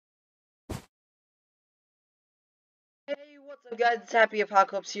Hey, what's up guys, it's Happy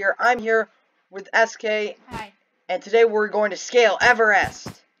Apocalypse here. I'm here with SK. Hi. And today we're going to scale Everest.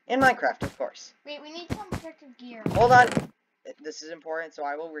 In Minecraft, of course. Wait, we need some protective gear. Hold on. This is important, so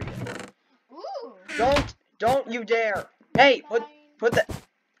I will read it. Ooh. Don't you dare. Hey, Fine. put the...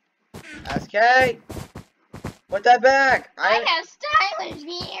 SK! Put that back! I have stylish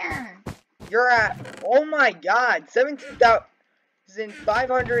gear! You're at, oh my god,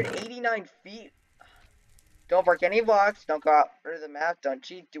 17,589 feet. Don't break any blocks, don't go out of the map, don't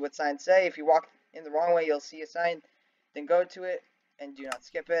cheat, do what signs say. If you walk in the wrong way, you'll see a sign, then go to it, and do not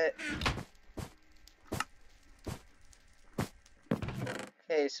skip it.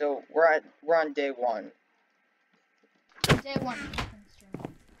 Okay, so we're on day one. Day one.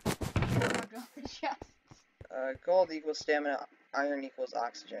 Gold equals stamina, iron equals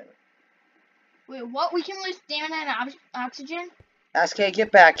oxygen. Wait, what? We can lose stamina and oxygen? SK, get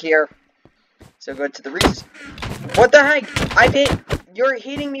back here. So go to the What the heck? You're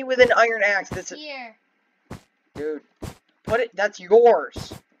hitting me with an iron axe. This is... Here. Dude, put it, that's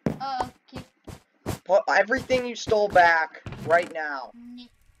yours. Oh, okay. Put everything you stole back right now.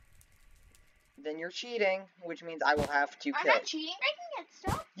 Then you're cheating, which means I will have to kill. I'm not cheating, I can get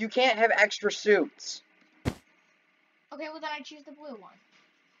stuff. You can't have extra suits. Okay, well then I choose the blue one.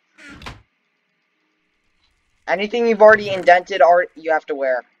 Anything you've already indented, you have to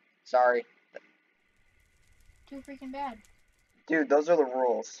wear. Sorry. Too freaking bad. Dude, those are the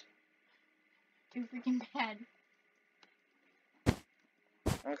rules. Too freaking bad.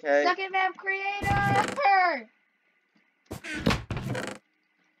 Okay. Suck it, map creator!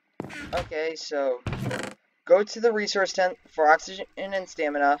 Okay, so go to the resource tent for oxygen and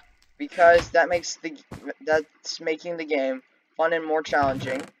stamina because that's making the game fun and more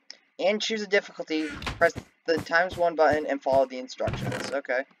challenging. And choose a difficulty. Press the ×1 button and follow the instructions.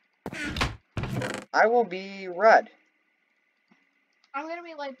 Okay. I will be red. I'm gonna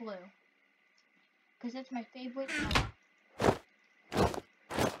be light blue. Because that's my favorite color.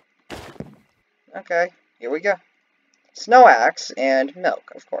 Okay, here we go. Snow axe and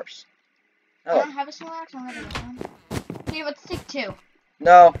milk, of course. Oh. I don't have a snow axe, I'm gonna get one. Okay, let's take two.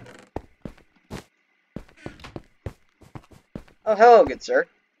 No. Oh, hello, good sir.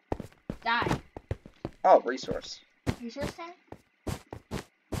 Die. Oh, resource. Resource time?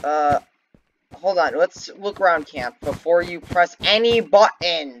 Hold on. Let's look around camp before you press any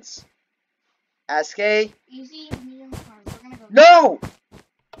buttons. SK? Easy, medium, hard. We're gonna go. No!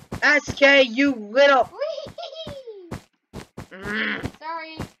 SK, you little...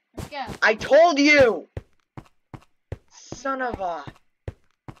 Sorry. Let's go. I told you! Son of a...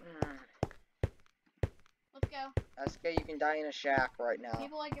 Let's go. SK, you can die in a shack right now.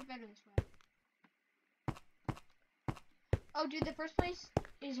 People like it better this way. Oh, dude, the first place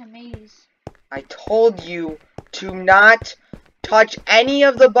is a maze. I told you to not touch any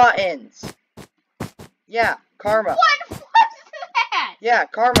of the buttons. Yeah, karma. What was that? Yeah,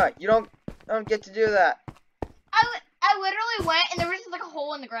 karma. You don't get to do that. I literally went and there was just like a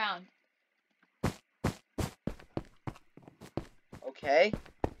hole in the ground. Okay.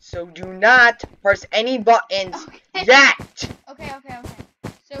 So do not press any buttons Okay. yet. Okay.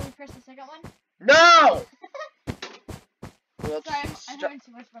 So we press the second one? No! We'll Sorry, I'm having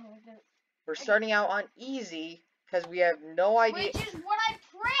too much fun with it. We're starting out on easy because we have no idea. Which is what I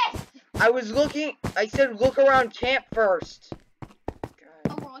pressed! I said look around camp first.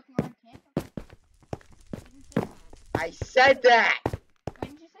 Oh, we're looking around camp? Okay. I said that! Why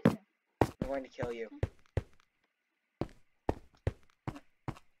didn't you say so? I'm going to kill you.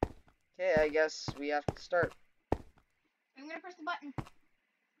 Okay, I guess we have to start. I'm gonna press the button.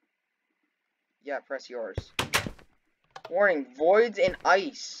 Yeah, press yours. Warning, voids and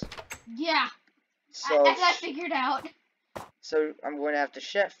ice. Yeah. So, As I figured out. So I'm going to have to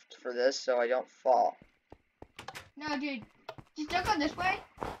shift for this so I don't fall. No, dude. Just don't go this way.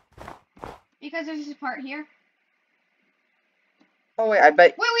 Because there's this part here. Oh wait, I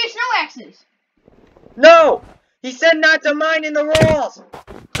bet. Wait, we have snow axes. No! He said not to mine in the rules!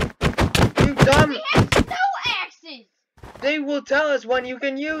 You dumb... We have snow axes! They will tell us when you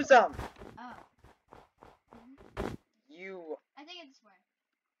can use them! Oh. You... I think it's this way.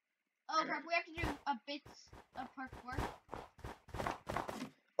 Oh crap, we have to do a bit of parkour.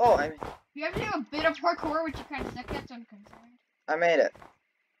 Oh, You have to do a bit of parkour, which you kind of suck at, so I'm concerned. I made it.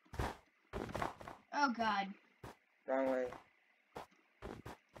 Oh god. Wrong way.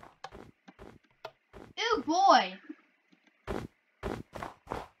 Ooh boy!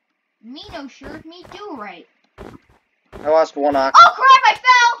 Me no sure, me do right. I lost one ox. Oh crap, I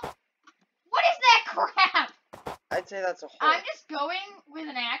fell! What is that crap? I'd say that's a hole. I'm just going with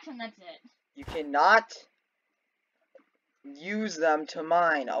an axe and that's it. You cannot use them to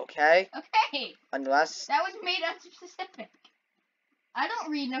mine, okay? Okay. Unless... That was made unspecific. I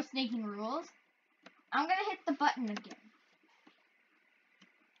don't read no sneaking rules. I'm gonna hit the button again.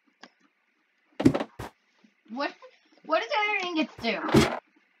 What does iron ingots do?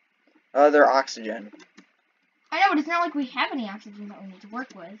 They're oxygen. I know, but it's not like we have any oxygen that we need to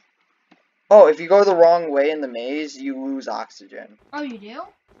work with. Oh, if you go the wrong way in the maze, you lose oxygen. Oh, you do?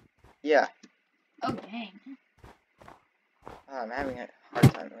 Yeah. Oh, dang. Oh, I'm having a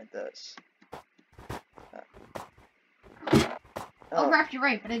hard time with this. Oh, crap, you're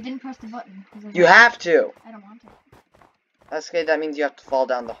right, but I didn't press the button. You have to! I don't want to. That's okay, that means you have to fall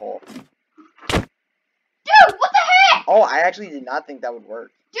down the hole. Dude, what the heck? Oh, I actually did not think that would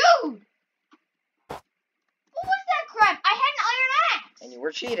work. Dude! What was that crap? I had an iron axe! And you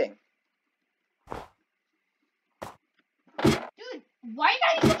were cheating. Dude, why you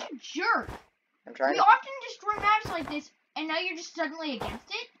gotta be such a jerk? I'm trying We to... often destroy maps like this, and now you're just suddenly against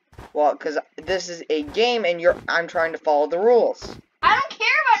it? Well, because this is a game and I'm trying to follow the rules. I don't care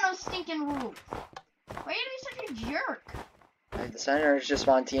about no stinking rules. Why you gotta be such a jerk? The senators just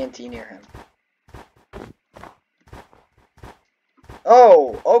want TNT near him.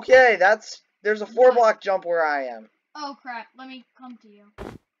 Oh, okay, there's a 4-block jump where I am. Oh crap, let me come to you.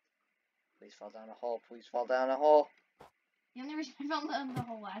 Please fall down a hole, please fall down a hole. The only reason I fell down the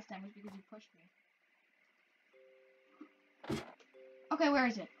hole last time was because you pushed me. Okay, where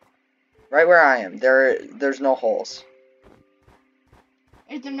is it? Right where I am. There's no holes.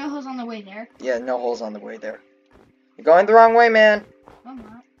 Is there no holes on the way there? Yeah, no holes on the way there. You're going the wrong way, man. No, I'm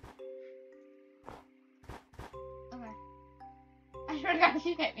not. Okay. I swear to God, if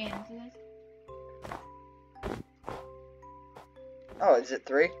you hit me into this. Oh, is it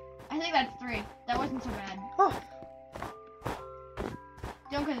 3? I think that's 3. That wasn't so bad. Oh.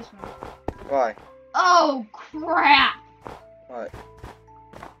 Don't go this way. Why? Oh, crap! What?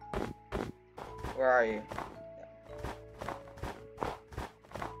 Where are you?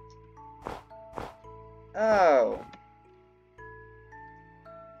 Oh.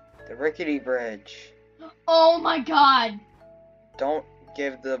 The rickety bridge. Oh my God! Don't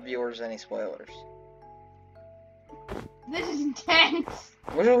give the viewers any spoilers. This is intense!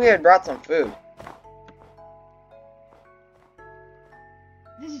 Wish we had brought some food.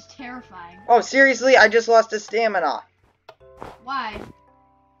 This is terrifying. Oh, seriously? I just lost a stamina. Why?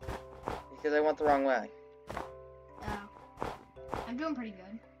 Because I went the wrong way. Oh. I'm doing pretty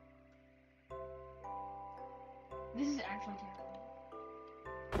good. This is actually terrifying.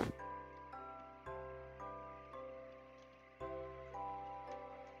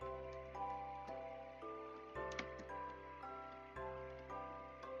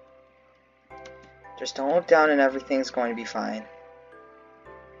 Just don't look down and everything's going to be fine.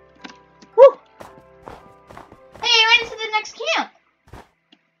 Woo! Hey, I ran into the next camp!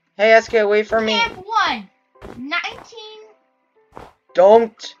 Hey, SK, wait for me. Camp 1! 19...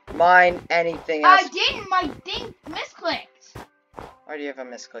 Don't mind anything else. I didn't! My thing misclicked! Why do you have a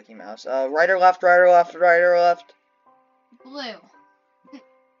misclicking mouse? Right or left, right or left, right or left? Blue.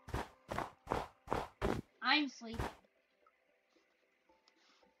 I'm sleeping.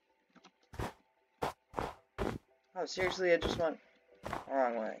 Oh, seriously, I just went the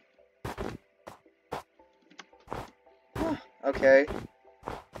wrong way. Okay.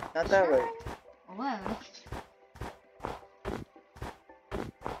 Not that way. Left.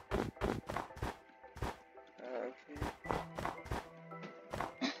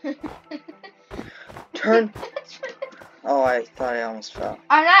 Okay. Turn. Oh, I thought I almost fell.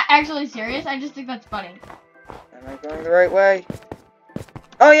 I'm not actually serious, I just think that's funny. Am I going the right way?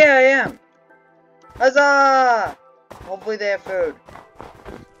 Oh, yeah, I am. Huzzah! Hopefully they have food.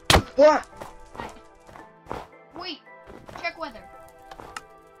 Ah! Wait, check weather.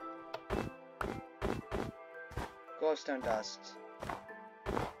 Glowstone dust.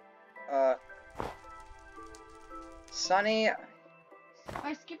 Sunny.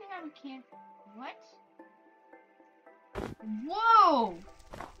 By skipping out of camp. What? Whoa!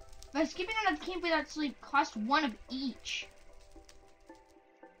 By skipping out of camp without sleep cost 1 of each.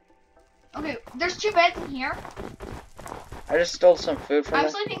 Okay, there's 2 beds in here. I just stole some food from I'm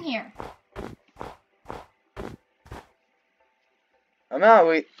it. sleeping here. I'm not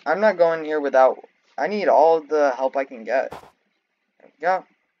going here without. I need all the help I can get. There we go.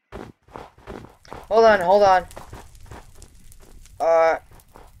 Hold on.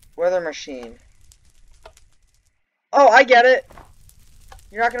 Weather machine. Oh, I get it.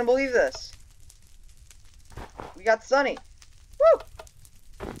 You're not gonna believe this. We got sunny. Woo!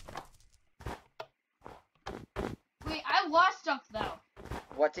 Wait, I lost stuff though.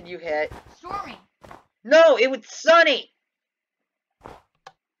 What did you hit? Stormy. No, it was sunny.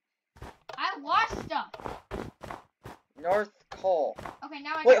 I lost stuff. North Cole. Okay,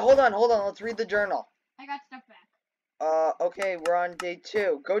 now I Wait, got, hold on. Let's read the journal. I got stuff back. Okay, we're on day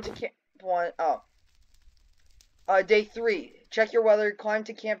 2. Go to camp 1. Oh. Day 3. Check your weather, climb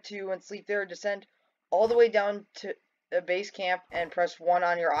to camp 2 and sleep there. Descend all the way down to the base camp and press 1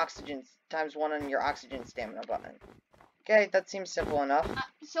 on your oxygen, times 1 on your oxygen stamina button. Okay, that seems simple enough.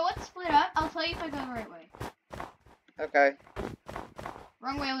 So let's split up. I'll tell you if I go the right way. Okay.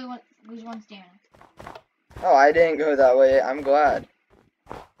 Wrong way, lose 1 stamina. Oh, I didn't go that way. I'm glad.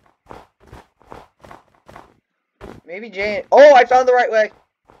 Maybe Jane. Oh, I found the right way.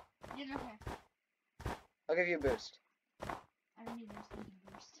 You did okay. I'll give you a boost. I don't need no stinking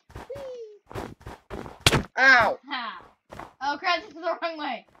boost. Ow! Ha! Oh crap, this is the wrong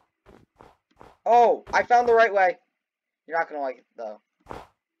way. Oh, I found the right way. You're not gonna like it though. No!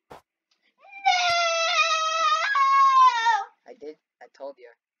 I did. I told you.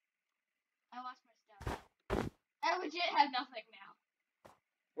 I lost my stuff. I legit have nothing now.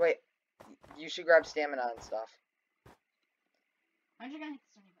 Wait. You should grab stamina and stuff. I'm just gonna hit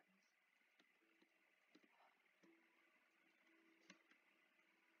the Sony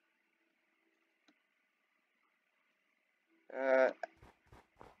button.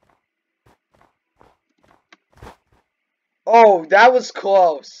 Oh, that was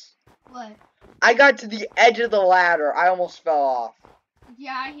close. What? I got to the edge of the ladder. I almost fell off.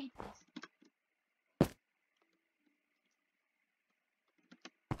 Yeah, I hate this.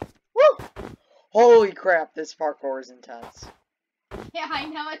 Woo! Holy crap, this parkour is intense. Yeah, I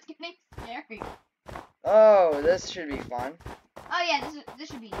know, it's getting scary. Oh, this should be fun. Oh yeah, this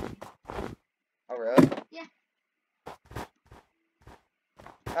should be easy. Oh, really? Yeah.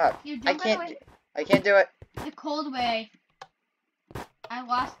 I can't do it. The cold way. I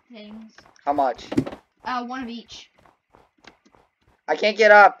lost things. How much? 1 of each. I can't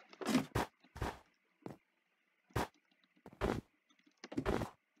get up.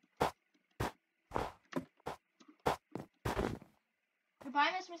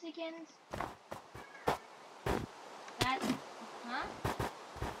 Goodbye, Miss Missykins. Huh?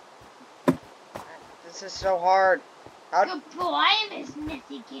 This is so hard. Goodbye, Miss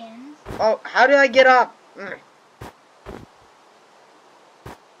Missykins. Oh, how did I get up? Mm.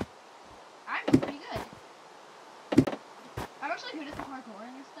 I'm pretty good. I'm actually good at the parkour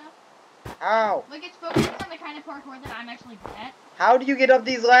and stuff. How? Like, it's focusing on the kind of parkour that I'm actually good at. How do you get up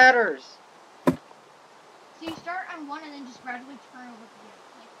these ladders? So you start on one and then just gradually turn over to the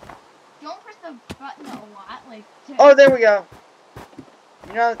other. Like, don't press the button a lot, like, Oh, there we go.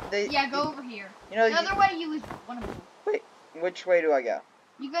 You know, Yeah, go over here. You know, the other way, you lose 1 of them. Wait, which way do I go?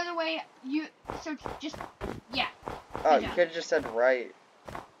 You go the way, so just, yeah. Oh, you could have just said right.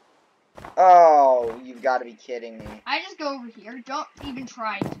 Oh, you've got to be kidding me. I just go over here. Don't even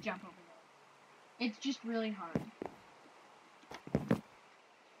try to jump over there. It's just really hard.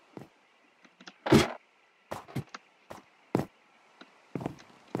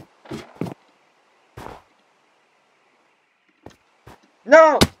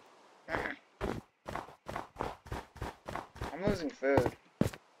 No! I'm losing food.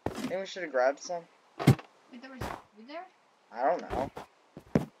 Maybe we should have grabbed some. Wait, there was food there? I don't know.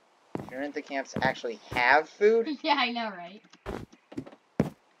 Shouldn't the camps actually have food? Yeah, I know, right?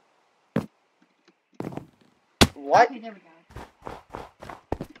 What? Okay, there we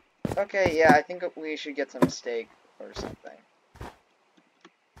go. Okay, yeah, I think we should get some steak or something.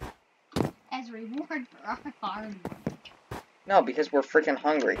 As a reward for our hard work. No, because we're freaking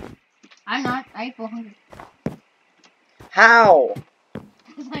hungry. I'm not. I feel hungry. How?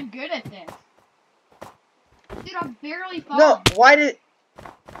 Because I'm good at this. Dude, I'm barely falling. No, why did...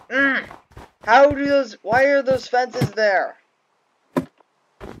 How do those... Why are those fences there?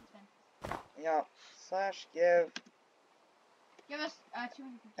 Yeah, slash give... Give us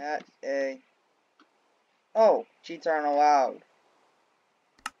 250. At a... Oh, cheats aren't allowed.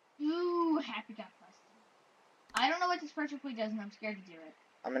 Ooh, happy got busted. I don't know what this perfectly does, and I'm scared to do it.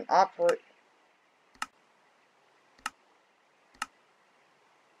 I'm an operator.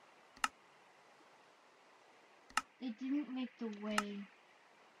 It didn't make the way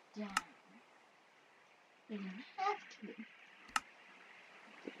down. They didn't have to.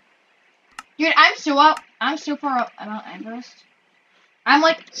 Dude, I'm so far up about Everest. I'm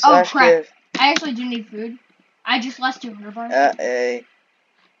like, oh Slash crap. give I actually do need food. I just lost 200 bars. at a...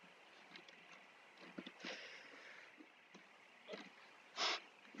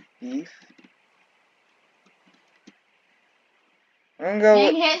 Beef. I'm gonna go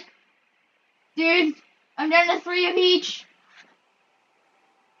Dang with... it. Dude, I'm down to 3 of each.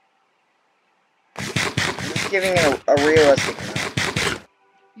 I'm just giving it a realistic amount.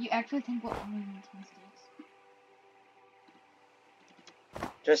 You actually think what only means mistakes?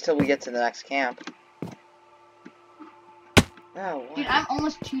 Just till we get to the next camp. Oh, what? Dude, I'm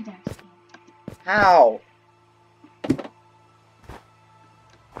almost to the next camp. How?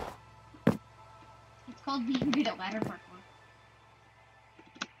 It's called being good at ladder parkour.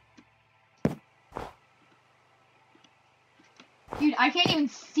 Dude, I can't even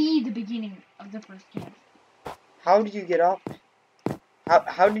see the beginning of the first camp. How did you get up?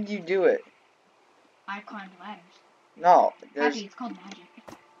 How did you do it? I climbed ladders. No, there's... Happy, it's called magic.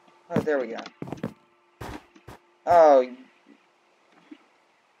 Oh, there we go. Oh.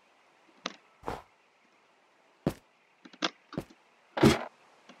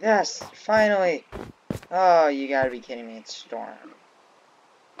 Yes, finally. Oh, you gotta be kidding me, it's Storm.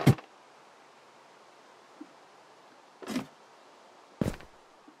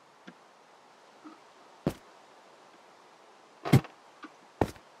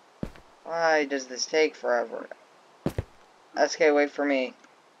 Why does this take forever? SK, wait for me.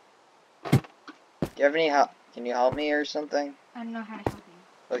 Do you have any help? Can you help me or something? I don't know how to help you.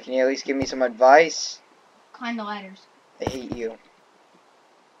 Well, can you at least give me some advice? Climb the ladders. I hate you.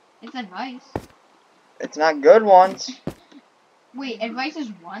 It's advice. It's not good ones. Wait, advice is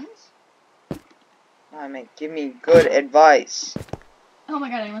ones? I mean, give me good advice. Oh my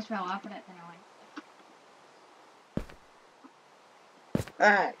god, I almost fell off of it, then I went.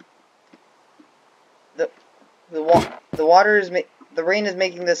 Ah. The water is the rain is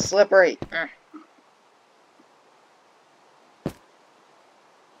making this slippery.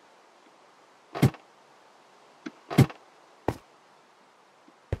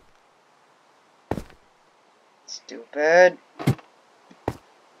 Stupid.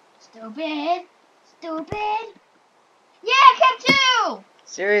 Stupid. Stupid. Yeah, kept two!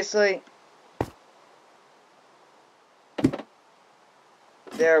 Seriously?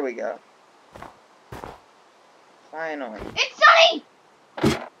 There we go. Finally. It's sunny!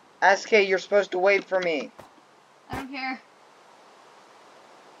 SK, you're supposed to wait for me. I don't care.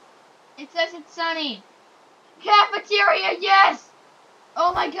 It says it's sunny. Cafeteria, yes!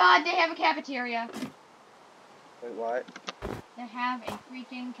 Oh my god, they have a cafeteria. Wait, what? They have a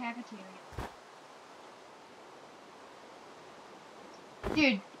freaking cafeteria.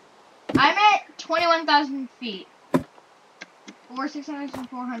 Dude, I'm at 21,000 feet. Or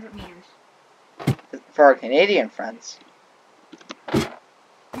 6,400 meters. For our Canadian friends.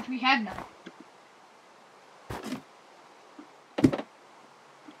 Which we have none.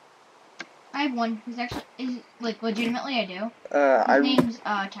 I have one who's actually, like, legitimately I do. His name's,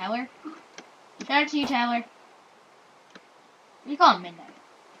 Tyler. Shout out to you, Tyler. You call him Midnight.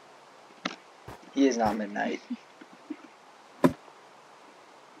 He is not Midnight.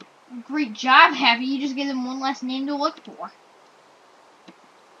 Great job, Happy. You just gave them one less name to look for.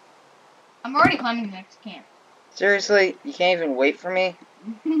 I'm already climbing the next camp. Seriously? You can't even wait for me?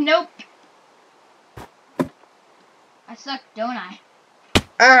 Nope. I suck, don't I?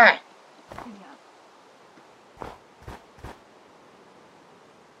 Ah! Good job.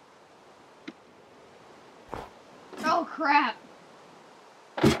 Oh, crap.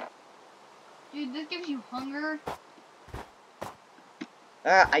 Dude, this gives you hunger.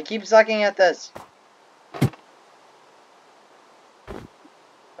 Ah, I keep sucking at this.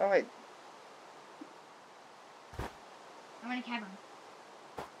 Oh, wait. I'm in a cavern.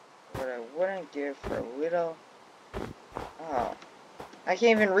 What I wouldn't give for a little... Oh. I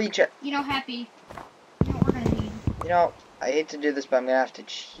can't even reach it. You know, Happy. You know what we're gonna need? You know, I hate to do this, but I'm gonna have to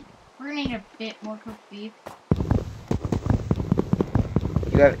cheat. We're gonna need a bit more cooked beef.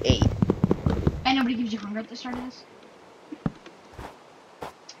 You have 8. And nobody gives you hunger at the start of this.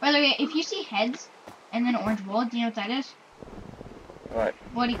 By the way, if you see heads and then orange wool, do you know what that is? What?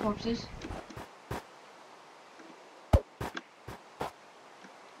 Bloody corpses.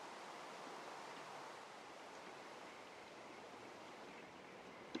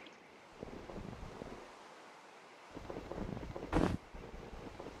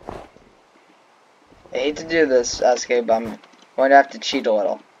 I hate to do this, SK, but I'm going to have to cheat a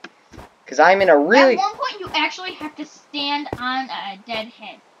little. Because I'm in a really... At one point, you actually have to stand on a dead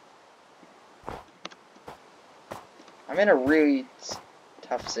head. I'm in a really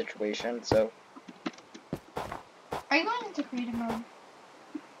tough situation, so... Are you going into creative mode?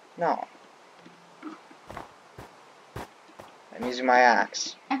 No. I'm using my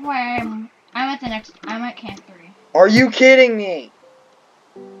axe. FYI, I'm at camp 3. Are you kidding me?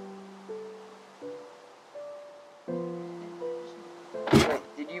 Wait,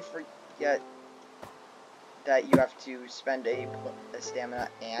 did you forget that you have to spend a stamina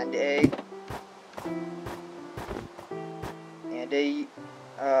and a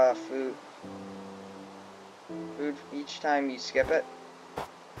Food. Food each time you skip it.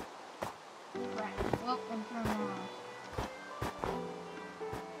 Right. Well, I'm throwing it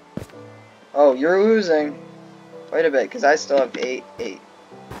off. Oh, you're losing. Wait a bit, because I still have 8.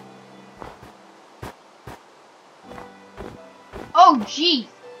 Oh, jeez.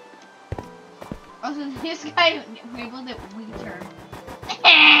 Oh, so this guy wiggled it weaker.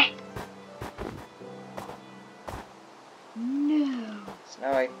 No.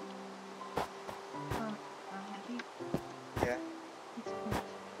 Snowy. Happy? Yeah. It's cold.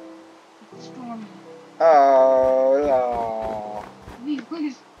 It's stormy. Oh. We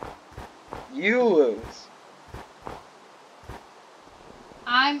lose. You lose.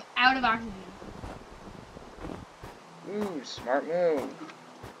 I'm out of oxygen. Ooh, smart move.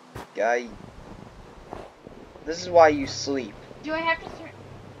 Guy. This is why you sleep. Do I have to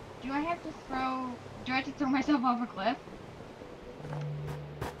throw myself off a cliff?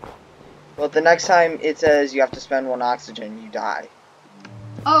 Well, the next time it says you have to spend 1 oxygen, you die.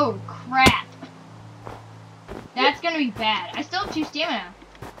 Oh, crap. That's gonna be bad. I still have 2 stamina.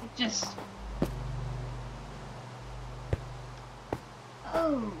 It just...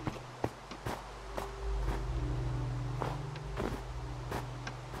 Oh.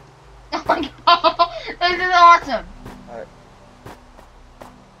 Oh my god. This is awesome. Alright.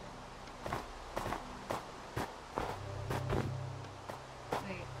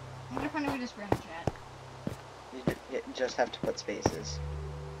 Wait. I'm gonna find a way to spray in the chat. You just have to put spaces.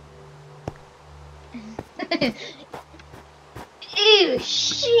 Ew,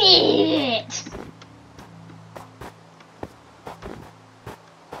 shit!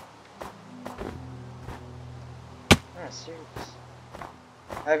 Oh, serious.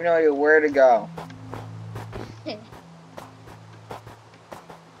 I have no idea where to go.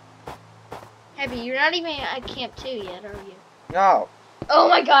 Heavy, you're not even at Camp 2 yet, are you? No. Oh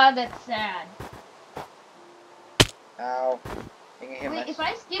my god, that's sad. Ow. Wait, if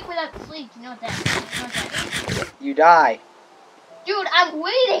I skip without sleep, you know what that means? You die. Dude, I'm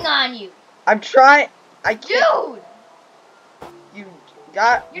waiting on you! I'm trying. I can't. Dude! You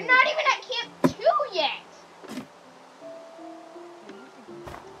got. You're not even at Camp 2 yet!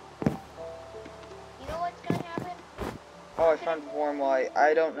 You know what's gonna happen? Oh, I found warm light.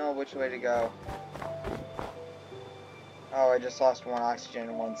 I don't know which way to go. Oh, I just lost 1 oxygen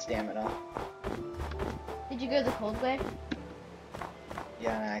and 1 stamina. Did you go the cold way?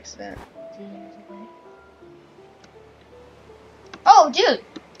 Yeah, an accident. Oh, dude!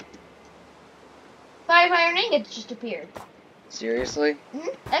 5 iron ingots just appeared. Seriously?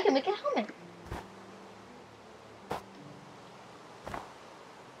 I can make a helmet.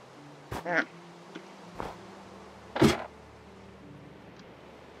 Mm.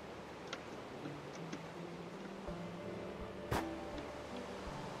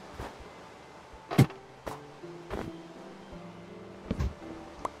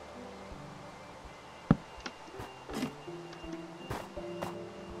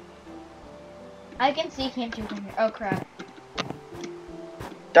 I can see Camp 2 from here. Oh, crap.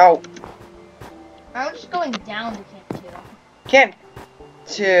 Don't. I'm just going down to Camp 2. Camp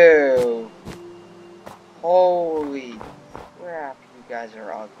 2. Holy crap, you guys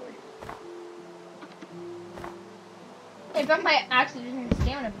are ugly. I found my oxygen and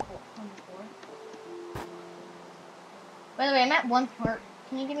stamina before. By the way, I'm at 1 part.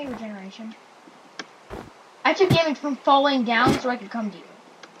 Can you give me regeneration? I took damage from falling down so I could come to you.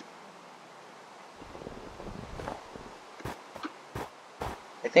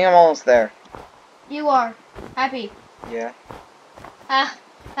 I think I'm almost there. You are. Happy. Yeah.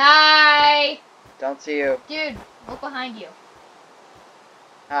 Hi! Don't see you. Dude, look behind you.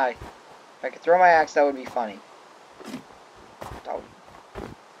 Hi. If I could throw my axe, that would be funny. Don't.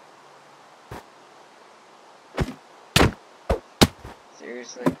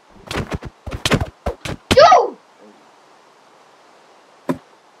 Seriously? Dude!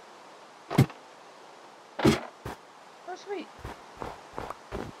 Oh, sweet.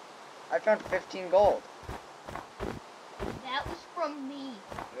 I found 15 gold. That was from me.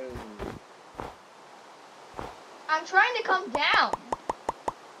 Ooh. I'm trying to come down.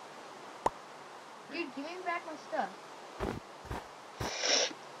 Dude, give me back my stuff.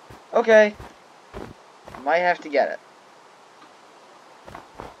 Okay. Might have to get it.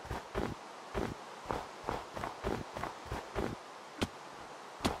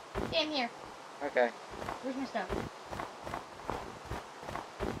 Damn here. Okay. Where's my stuff?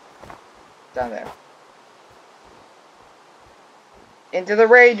 Down there. Into the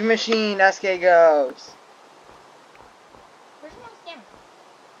rage machine, SK goes. Where's my stamina?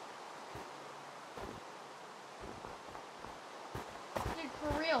 Dude, for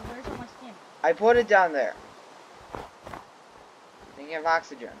For real, where's all my stamina? I put it down there. Thinking of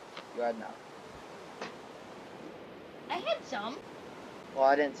oxygen. You had none. I had some. Well,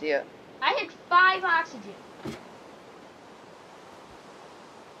 I didn't see it. I had 5 oxygen.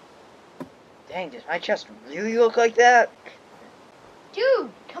 Dang, does my chest really look like that?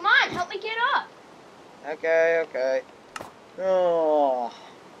 Dude, come on, help me get up. Okay, okay. Oh.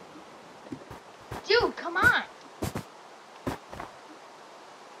 Dude, come on.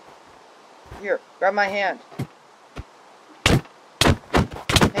 Here, grab my hand.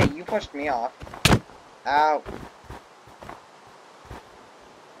 Hey, you pushed me off. Ow.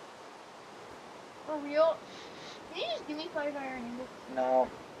 For real? Can you just give me 5 iron ingots? No.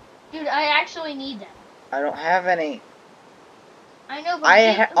 Dude, I actually need them. I don't have any. I know, but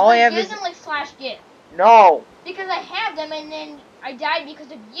all I have give is... them like slash give. No! Because I have them and then I died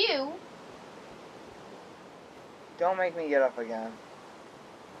because of you. Don't make me get up again.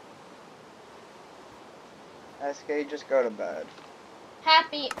 SK, just go to bed.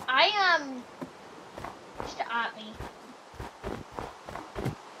 Happy, stop me.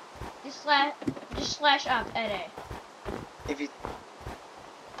 Just slash up at A. If you...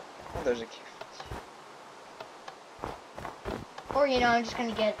 Oh, there's a key. Or, you know, I'm just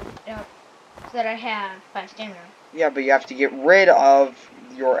gonna get up so that I have 5 stamina. Yeah, but you have to get rid of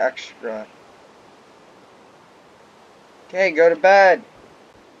your extra. Okay, go to bed.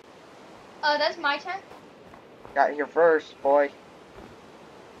 Oh, that's my tent? Got here first, boy.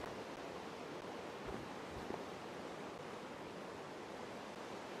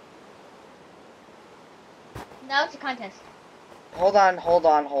 Now it's a contest. Hold on, hold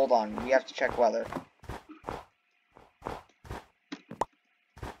on, hold on. We have to check weather.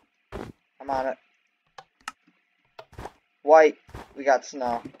 I'm on it. White. We got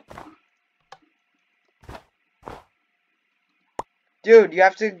snow. Dude, you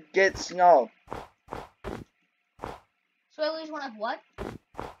have to get snow. So I lose one of what?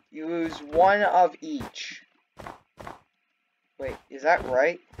 You lose one of each. Wait, is that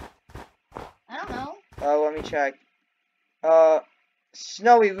right? I don't know. Oh, let me check.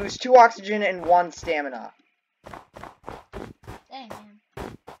 Snow, you lose 2 oxygen and 1 stamina. Dang, man.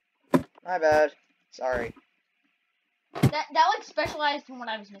 My bad. Sorry. That like specialized from what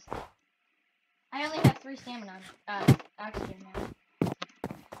I was missing. I only have 3 stamina oxygen now.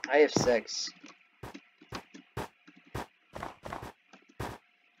 I have 6.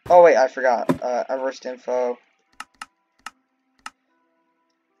 Oh wait, I forgot. Everest info.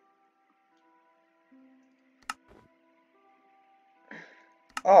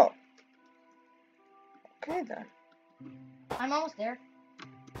 Oh. Okay then. I'm almost there.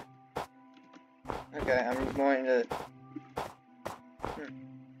 Okay, I'm going to...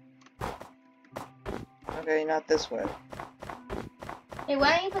 Okay, not this way. Hey,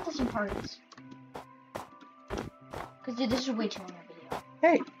 why don't you put this in parts? Because, dude, this is way too long a video.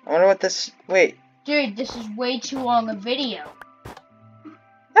 Hey, I wonder what this... Wait. Dude, this is way too long a video.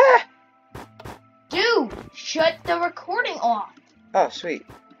 Ah! Dude, shut the recording off. Oh, sweet.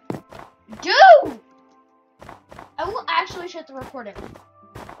 Dude! I will actually shut the recording.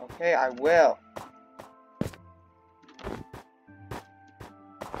 Okay, I will.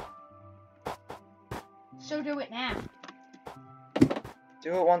 So do it now.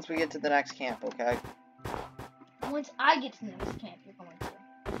 Do it once we get to the next camp, okay? Once I get to the next camp, you're going to.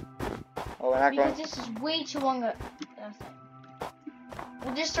 Oh, we're not because going... this is way too long a thing.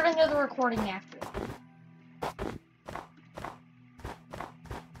 We'll just start another recording after.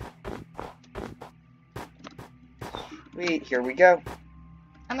 Sweet, here we go.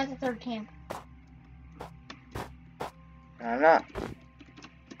 I'm at the 3rd camp. No, I'm not.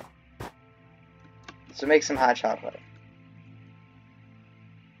 So make some hot chocolate.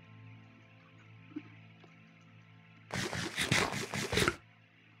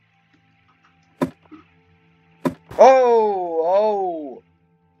 Oh!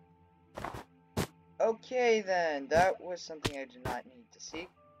 Okay then, that was something I did not need to see.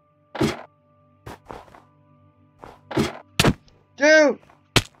 Dude!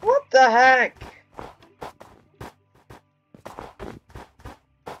 What the heck?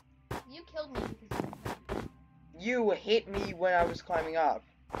 You killed me because You hit me when I was climbing up.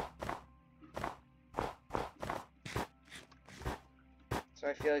 So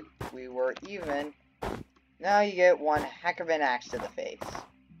I feel like we were even. Now you get one heck of an axe to the face.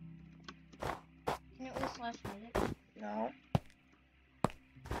 Can it really slash music? No.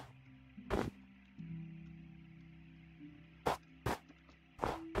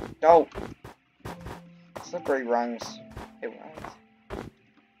 No. Slippery rungs. It runs.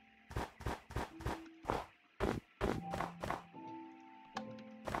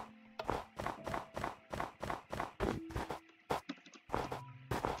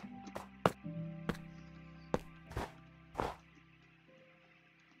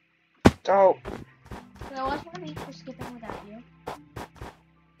 Oh. So I was one of each for skipping without you.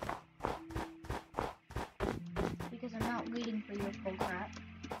 Because I'm not waiting for your full crap.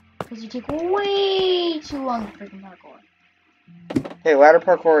 Because you take way too long to freaking parkour. Hey, ladder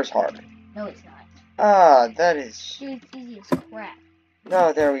parkour is hard. No, it's not. Ah, that is... Dude, it's easy as crap.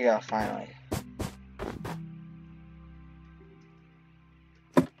 No, there we go, finally.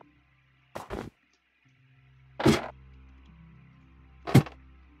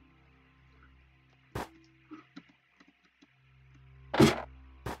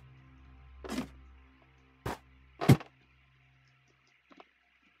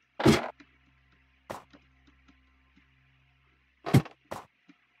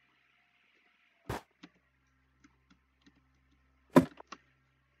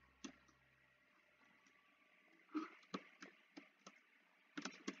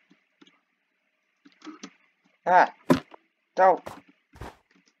 Ah, don't.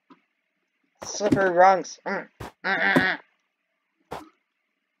 Slippery rungs. No.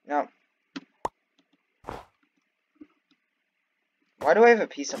 Why do I have a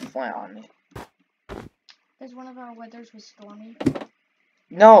piece of flint on me? Because one of our weathers was stormy.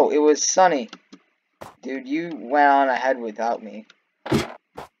 No, it was sunny. Dude, you went on ahead without me.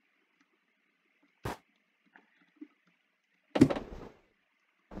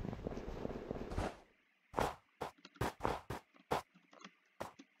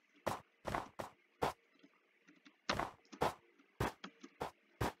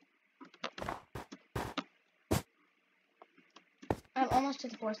 I'm almost to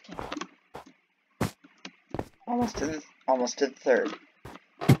the fourth camp. Almost to the third.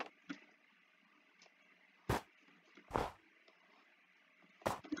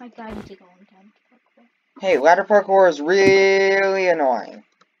 My god, you take a long time to parkour. Hey, ladder parkour is really annoying.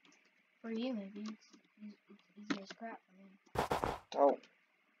 For you, maybe. It's easy as crap for me. Oh.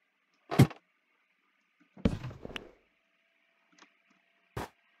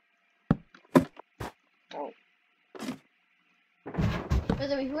 Oh. By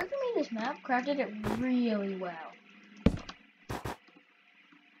the way, whoever made this map crafted it really well.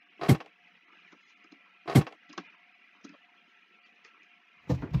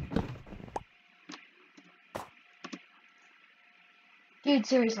 Dude,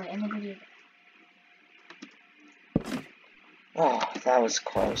 seriously, end the video. Oh, that was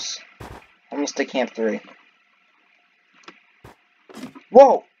close. Almost to camp 3.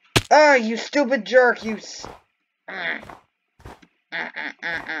 Whoa! Ah, you stupid jerk, you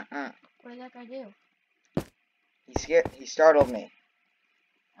What did that guy do? He startled me.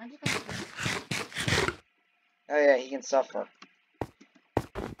 I'm just gonna... Oh yeah, he can suffer.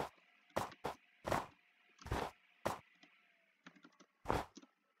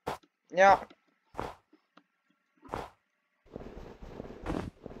 Yeah.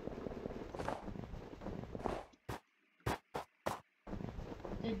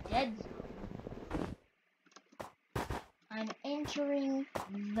 The dead zone. I'm entering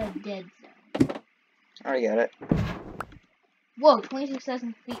the dead zone. I already got it. Whoa,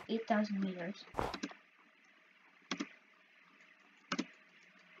 26,000 feet, 8,000 meters.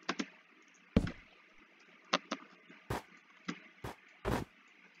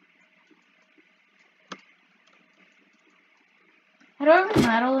 How do I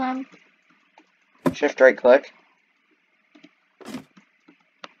remodel them? Shift right click.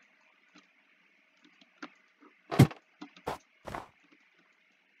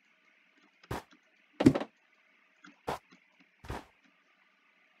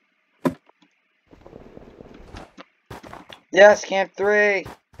 Yes, camp 3.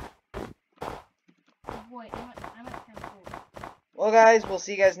 Boy, I'm at camp 4. Well guys, we'll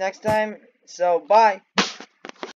see you guys next time. So, bye.